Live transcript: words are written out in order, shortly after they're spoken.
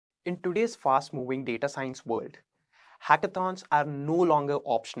In today's fast-moving data science world, hackathons are no longer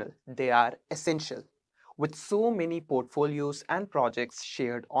optional, they are essential. With so many portfolios and projects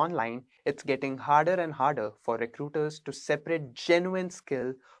shared online, it's getting harder and harder for recruiters to separate genuine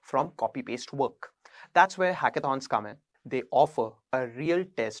skill from copy-paste work. That's where hackathons come in. They offer a real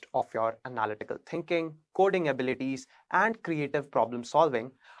test of your analytical thinking, coding abilities, and creative problem solving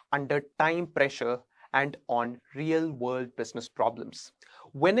under time pressure and on real-world business problems.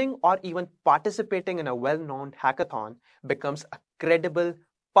 Winning or even participating in a well-known hackathon becomes a credible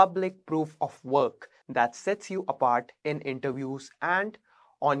public proof of work that sets you apart in interviews and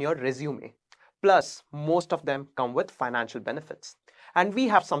on your resume. Plus, most of them come with financial benefits. And we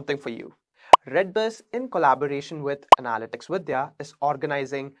have something for you. Redbus, in collaboration with Analytics Vidhya, is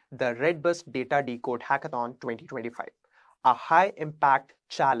organizing the Redbus Data Decode Hackathon 2025, a high-impact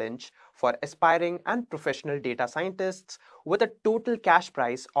challenge for aspiring and professional data scientists with a total cash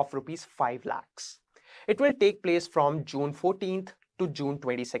prize of Rs 5 lakhs. It will take place from June 14th to June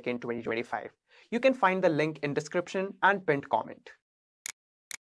 22nd, 2025. You can find the link in description and pinned comment.